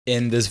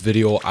In this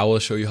video, I will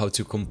show you how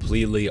to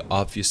completely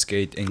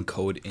obfuscate,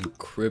 encode,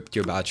 encrypt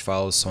your batch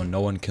files so no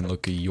one can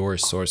look at your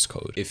source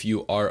code. If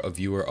you are a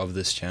viewer of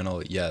this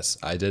channel, yes,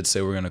 I did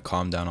say we're going to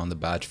calm down on the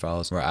batch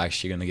files. We're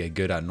actually going to get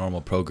good at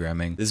normal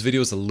programming. This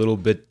video is a little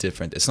bit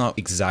different. It's not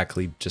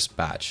exactly just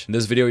batch. In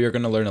this video, you're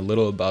going to learn a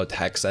little about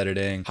hex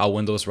editing, how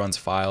Windows runs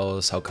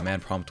files, how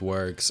command prompt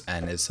works,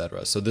 and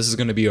etc. So this is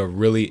going to be a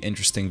really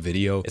interesting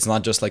video. It's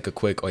not just like a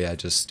quick, oh yeah,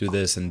 just do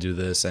this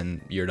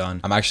and you're done.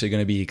 I'm actually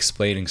going to be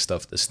explaining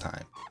stuff this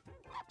time.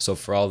 So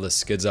for all the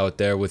skids out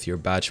there with your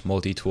batch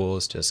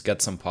multi-tools, just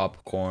get some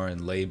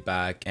popcorn, lay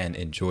back, and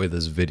enjoy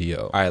this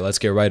video. All right, let's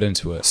get right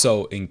into it.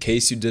 So in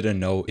case you didn't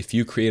know, if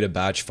you create a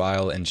batch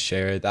file and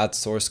share it, that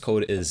source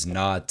code is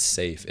not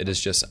safe. It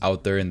is just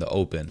out there in the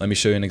open. Let me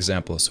show you an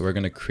example. So we're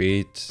going to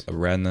create a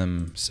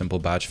random simple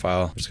batch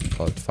file. I'm just going to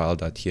call it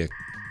file.txt.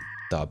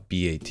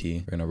 .bat.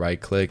 We're gonna right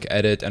click,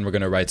 edit, and we're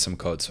gonna write some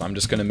code. So I'm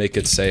just gonna make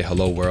it say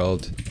hello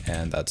world,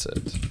 and that's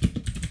it.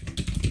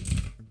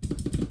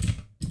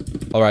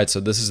 Alright, so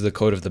this is the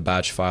code of the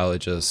batch file. It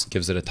just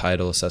gives it a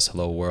title, it says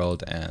hello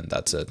world, and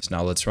that's it. So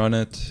now let's run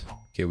it.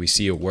 Okay, we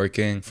see it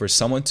working. For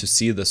someone to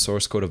see the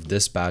source code of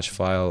this batch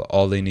file,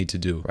 all they need to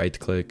do, right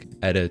click,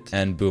 edit,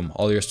 and boom,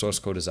 all your source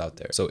code is out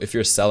there. So if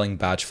you're selling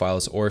batch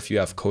files or if you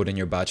have code in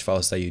your batch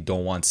files that you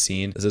don't want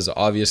seen, this is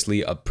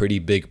obviously a pretty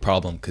big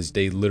problem because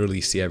they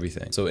literally see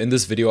everything. So in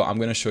this video, I'm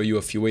going to show you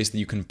a few ways that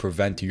you can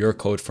prevent your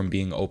code from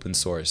being open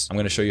source. I'm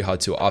going to show you how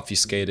to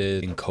obfuscate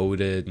it,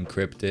 encode it,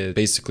 encrypt it,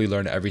 basically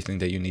learn everything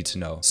that you need to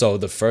know. So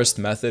the first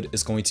method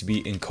is going to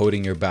be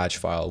encoding your batch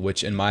file,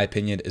 which in my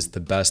opinion is the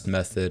best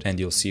method, and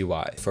you'll see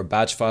why. For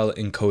batch file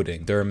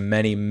encoding, there are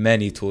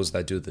many tools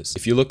that do this.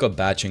 If you look up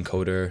batch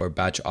encoder or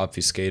batch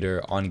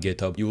obfuscator on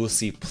GitHub, you will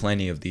see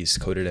plenty of these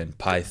coded in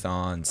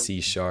Python,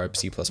 C#,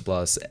 C++,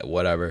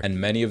 whatever,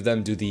 and many of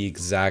them do the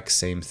exact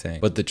same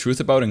thing. But the truth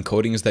about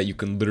encoding is that you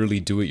can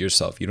literally do it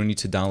yourself. You don't need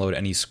to download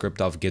any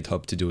script off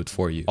GitHub to do it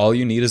for you. All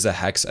you need is a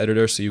hex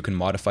editor so you can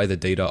modify the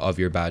data of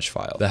your batch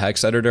file. The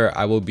hex editor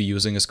I will be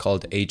using is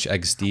called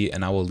HXD,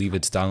 and I will leave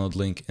its download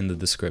link in the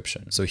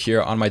description. So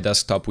here on my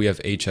desktop, we have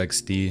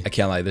HXD. I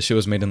can't lie, this shit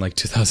was made in like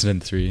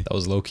 2003. That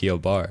was low-key a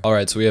bar. All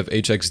right, so we have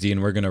HXD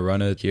and we're gonna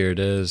run it. Here it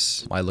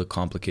is. Might look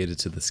complicated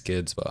to the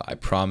skids, but I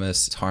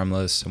promise it's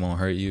harmless. It won't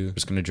hurt you. We're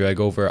just gonna drag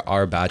over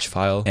our batch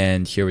file,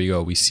 and here we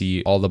go. We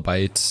see all the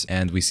bytes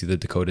and we see the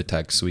decoded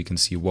text, so we can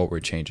see what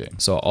we're changing.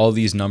 So all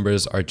these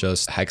numbers are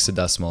just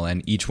hexadecimal,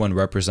 and each one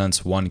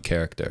represents one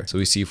character. So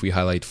we see if we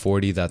highlight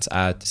 40, that's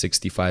at,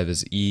 65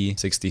 is E,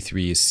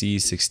 63 is C,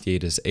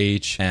 68 is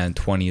H, and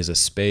 20 is a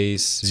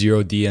space,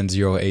 0D and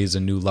 0A is a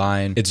new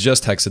line. It's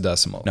just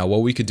hexadecimal. Now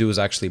what we could do is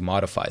actually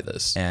modify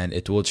this and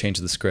it will change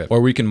the script,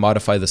 or we can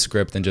modify the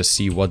script and just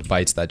see what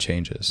bytes that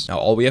changes. Now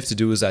all we have to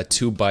do is add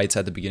 2 bytes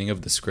at the beginning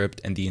of the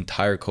script and the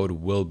entire code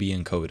will be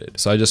encoded.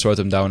 So I just wrote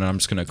them down and I'm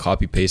just going to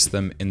copy paste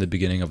them in the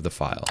beginning of the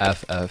file.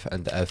 FF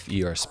and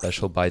FE are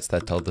special bytes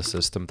that tell the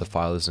system the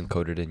file is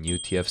encoded in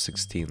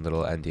UTF-16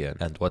 little endian.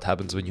 And what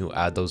happens when you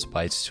add those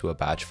bytes to a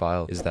batch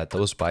file is that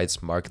those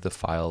bytes mark the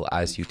file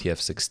as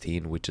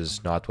UTF-16, which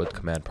is not what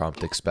command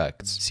prompt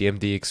expects.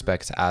 CMD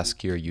expects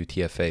ASCII or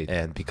UTF-8,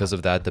 and because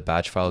of that, the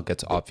batch file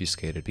gets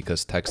obfuscated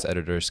because text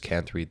editors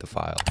can't read the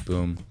file.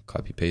 Boom,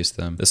 copy paste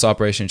them. This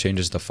operation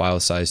changes the file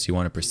size you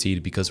want to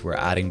proceed because we're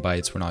adding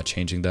bytes, we're not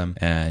changing them.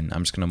 And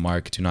I'm just gonna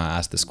mark do not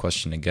ask this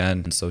question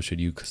again, and so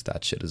should you, because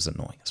that shit is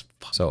annoying as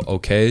fuck. So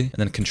okay, and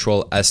then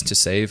Control S to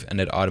save,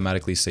 and it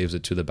automatically saves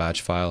it to the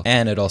batch file,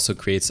 and it also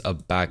creates a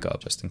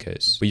backup just in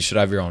case. But you should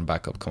have your own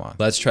backup. Come on,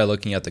 let's try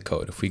looking at the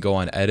code. If we go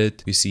on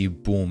edit, we see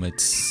boom,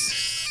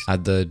 it's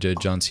at the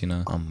John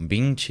Cena. I'm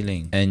Bing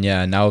chilling. And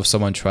yeah, now if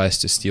someone tries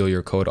to steal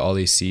your code, all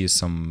they see is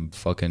some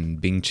fucking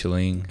Bing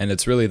chilling. And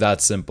it's really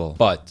that simple.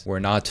 But we're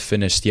not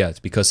finished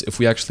yet, because if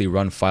we actually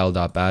run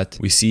file.bat,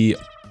 we see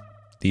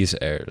these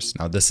errors.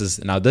 Now this is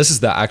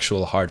the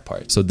actual hard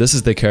part. So this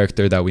is the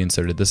character that we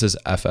inserted. This is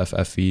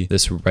FFFE,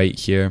 this right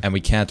here, and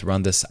we can't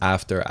run this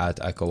after at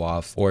echo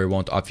off or it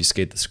won't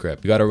obfuscate the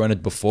script. We got to run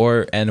it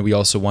before, and we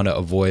also want to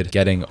avoid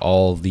getting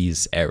all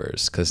these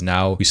errors because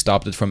now we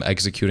stopped it from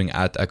executing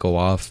at echo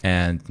off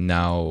and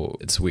now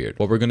it's weird.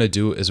 What we're going to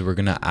do is we're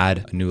going to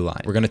add a new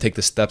line. We're going to take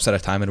the steps at a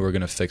time and we're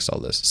going to fix all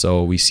this.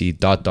 So we see ...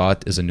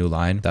 is a new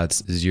line.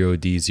 That's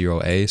 0D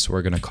 0A. So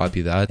we're going to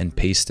copy that and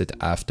paste it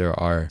after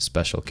our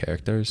special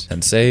character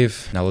and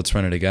save. Now let's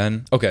run it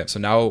again. Okay, so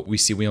now we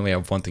see we only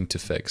have one thing to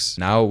fix.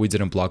 Now we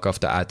didn't block off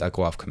the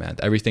 @echo off command.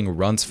 Everything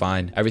runs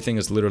fine. Everything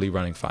is literally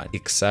running fine,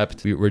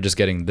 except we're just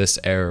getting this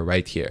error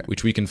right here,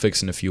 which we can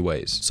fix in a few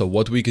ways. So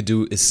what we could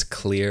do is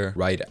clear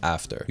right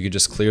after. We could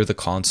just clear the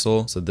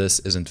console so this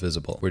isn't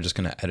visible. We're just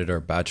gonna edit our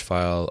batch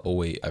file. Oh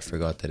wait, I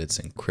forgot that it's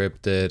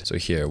encrypted. So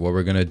here, what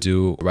we're gonna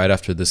do right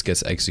after this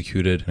gets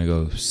executed, I'm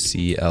gonna go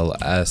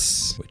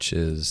CLS, which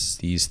is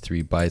these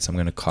 3 bytes. I'm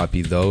gonna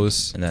copy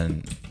those and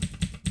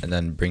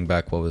then bring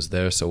back what was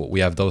there. So we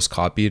have those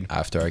copied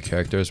after our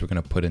characters. We're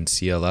going to put in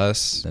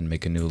CLS and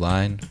make a new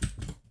line.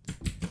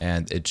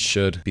 and it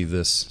should be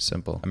this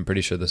simple. I'm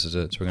pretty sure this is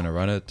it. So we're gonna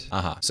run it.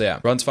 So yeah,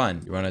 runs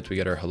fine. You run it, we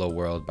get our hello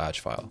world batch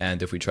file.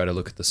 And if we try to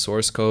look at the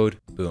source code,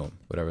 boom,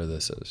 whatever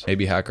this is.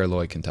 Maybe Hacker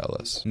Lloyd can tell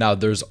us. Now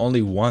there's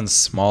only one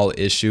small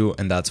issue,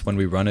 and that's when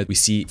we run it, we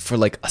see for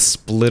like a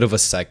split of a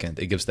second,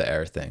 it gives the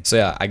error thing. So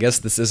yeah, I guess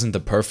this isn't the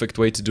perfect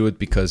way to do it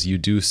because you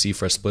do see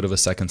for a split of a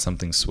second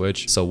something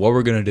switch. So what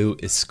we're gonna do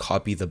is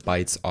copy the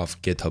bytes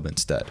off GitHub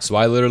instead. So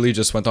I literally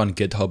just went on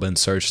GitHub and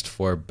searched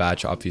for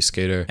batch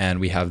obfuscator, and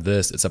we have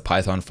this. It's a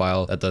Python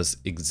file that does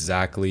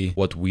exactly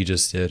what we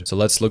just did. So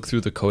let's look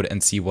through the code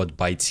and see what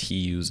bytes he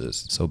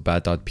uses. So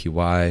bat.py,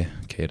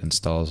 okay, it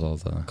installs all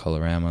the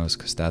coloramas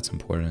because that's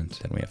important.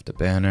 Then we have the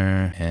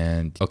banner,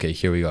 and okay,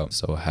 here we go.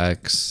 So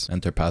hex,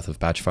 enter path of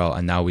batch file,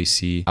 and now we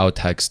see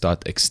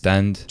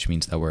outhex.extend, which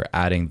means that we're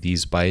adding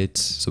these bytes.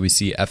 So we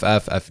see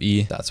ff,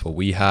 fe, that's what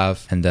we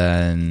have, and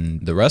then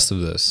the rest of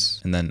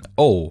this, and then,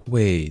 oh,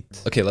 wait.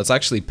 Okay, let's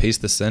actually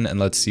paste this in and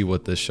let's see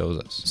what this shows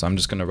us. So I'm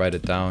just gonna write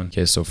it down.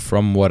 Okay, so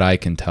from what I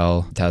can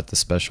tell, it had the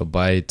special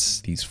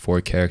bytes, these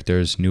 4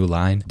 characters, new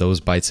line, those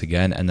bytes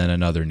again, and then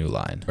another new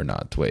line, or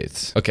not,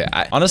 wait. Okay,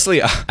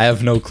 honestly, I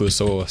have no clue,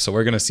 so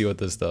we're gonna see what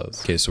this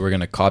does. Okay, so we're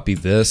gonna copy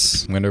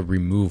this. I'm gonna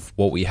remove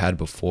what we had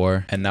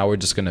before, and now we're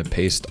just gonna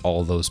paste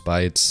all those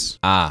bytes.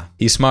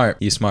 He's smart.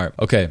 He's smart.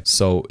 Okay,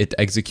 so it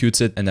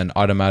executes it and then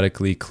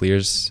automatically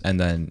clears and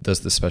then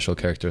does the special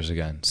characters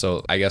again.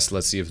 So I guess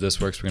let's see if this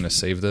works. We're gonna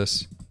save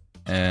this.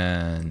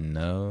 And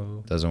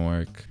no, doesn't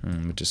work,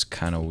 which is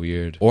kind of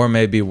weird. Or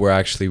maybe we're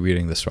actually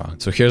reading this wrong.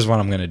 So here's what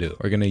I'm gonna do.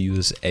 We're gonna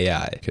use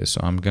AI. Okay,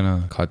 so I'm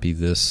gonna copy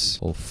this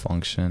whole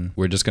function.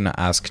 We're just gonna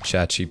ask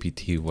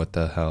ChatGPT what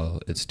the hell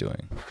it's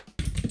doing.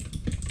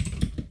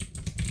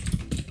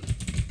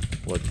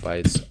 What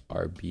bytes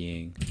are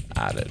being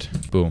added?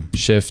 Boom.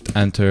 Shift,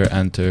 enter,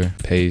 enter,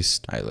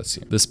 paste. All right, let's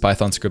see. This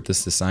Python script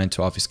is designed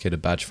to obfuscate a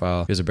batch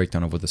file. Here's a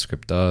breakdown of what the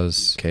script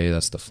does. Okay,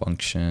 that's the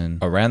function.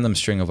 A random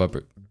string of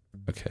upper...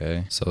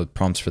 Okay, so it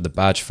prompts for the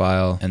batch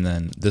file, and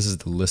then this is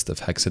the list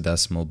of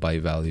hexadecimal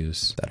byte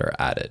values that are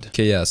added.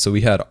 Okay, yeah, so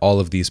we had all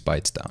of these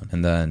bytes down,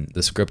 and then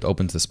the script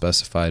opens the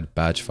specified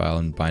batch file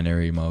in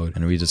binary mode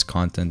and reads its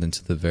content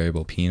into the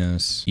variable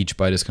penis. Each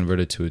byte is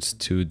converted to its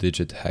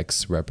 2-digit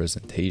hex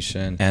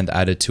representation and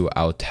added to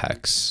out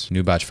hex.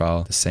 New batch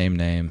file, the same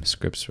name,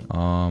 scripts,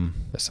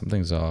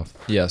 something's off.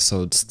 Yeah,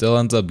 so it still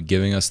ends up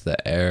giving us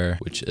the error,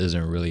 which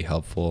isn't really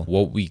helpful.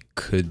 What we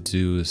could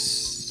do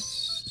is...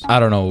 I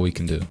don't know what we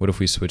can do. What if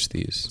we switch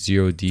these?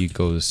 0D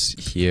goes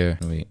here.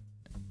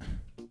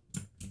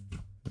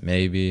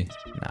 Maybe.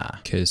 Nah.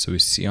 Okay, so we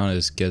see on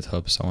his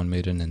GitHub someone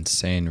made an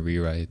insane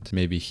rewrite.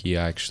 Maybe he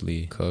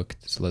actually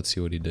cooked. So let's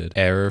see what he did.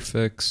 Error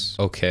fix.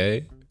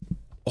 Okay.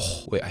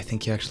 Oh, wait, I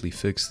think he actually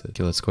fixed it.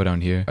 Okay, let's go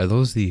down here. Are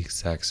those the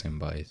exact same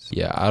bytes?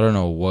 Yeah, I don't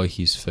know what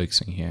he's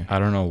fixing here. I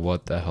don't know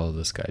what the hell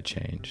this guy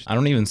changed. I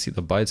don't even see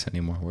the bytes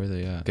anymore. Where are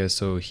they at? Okay,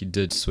 so he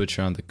did switch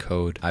around the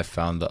code. I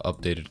found the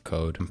updated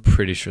code. I'm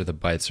pretty sure the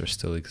bytes are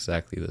still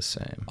exactly the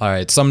same. All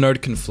right, some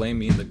nerd can flame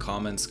me in the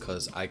comments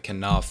because I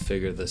cannot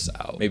figure this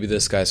out. Maybe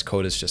this guy's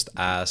code is just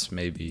ass.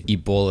 Maybe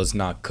ebola's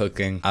not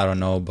cooking. I don't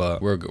know,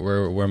 but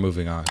we're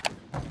moving on.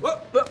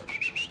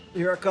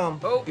 Here I come.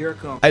 Oh, here I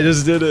come. I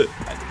just did it.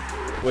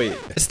 Wait,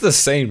 it's the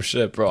same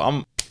shit,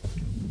 bro.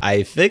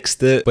 I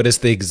fixed it, but it's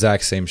the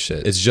exact same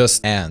shit. It's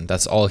just and.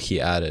 That's all he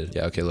added.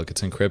 Yeah, okay, look,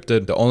 it's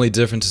encrypted. The only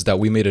difference is that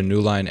we made a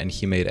new line and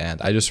he made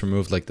and. I just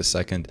removed like the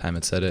second time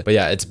it said it. But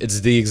yeah,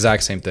 it's the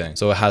exact same thing.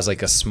 So it has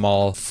like a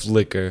small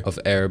flicker of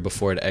error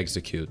before it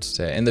executes.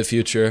 So in the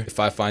future, if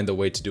I find a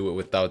way to do it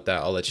without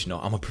that, I'll let you know.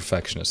 I'm a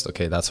perfectionist,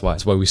 okay? That's why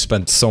we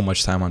spent so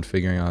much time on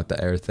figuring out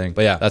the error thing.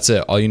 But yeah, that's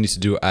it. All you need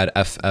to do, add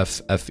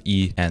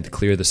FFFE and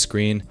clear the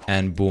screen,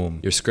 and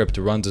boom, your script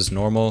runs as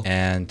normal,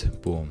 and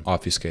boom,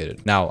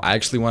 obfuscated. Now, I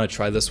actually want to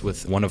try this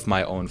with one of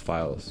my own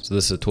files. So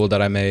this is a tool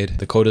that I made.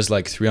 The code is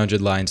like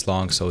 300 lines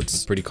long, so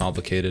it's pretty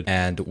complicated,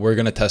 and we're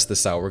gonna test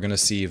this out. We're gonna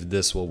see if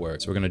this will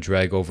work. So we're gonna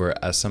drag over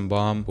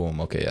SMBomb.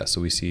 Boom. Okay, yeah, so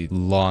we see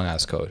long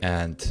ass code,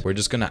 and we're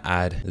just gonna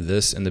add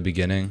this in the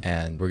beginning,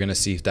 and we're gonna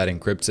see if that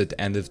encrypts it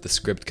and if the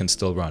script can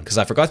still run. Because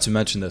I forgot to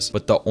mention this,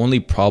 but the only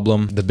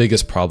problem, the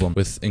biggest problem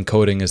with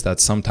encoding is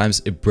that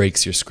sometimes it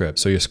breaks your script,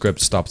 so your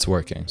script stops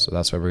working. So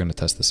that's why we're gonna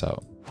test this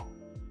out.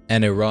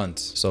 And it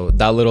runs. So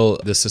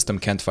that the system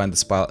can't find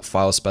the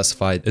file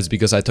specified is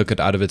because I took it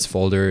out of its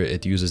folder.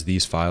 It uses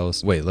these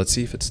files. Wait, let's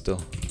see if it's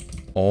still...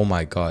 Oh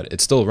my god,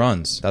 it still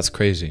runs. That's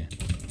crazy.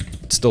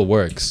 It still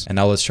works. And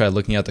now let's try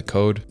looking at the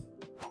code.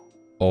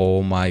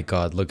 Oh my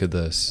god, look at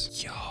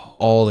this. Yo.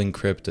 All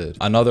encrypted.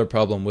 Another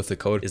problem with the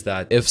code is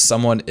that if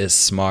someone is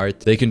smart,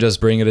 they can just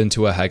bring it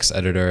into a hex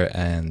editor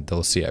and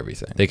they'll see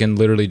everything. They can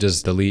literally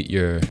just delete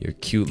your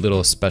cute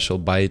little special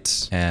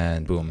bytes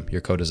and boom,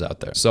 your code is out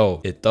there. So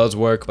it does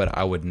work, but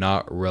I would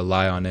not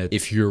rely on it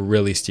if you're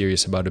really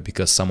serious about it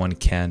because someone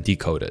can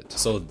decode it.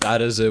 So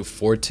that is it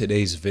for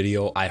today's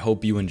video. I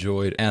hope you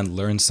enjoyed and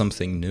learned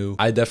something new.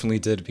 I definitely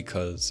did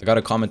because I got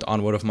a comment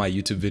on one of my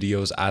YouTube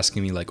videos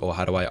asking me like, oh,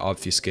 how do I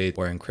obfuscate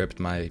or encrypt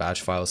my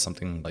batch files,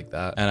 something like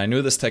that. And I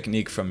knew this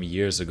technique from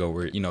years ago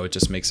where, you know, it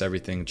just makes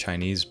everything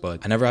Chinese,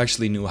 but I never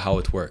actually knew how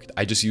it worked.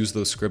 I just used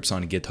those scripts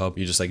on GitHub.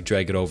 You just like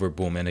drag it over,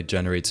 boom, and it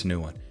generates a new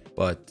one.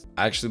 But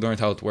I actually learned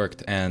how it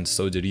worked, and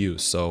so did you.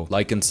 So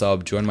like and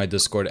sub, join my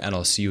Discord, and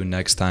I'll see you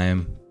next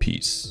time.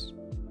 Peace.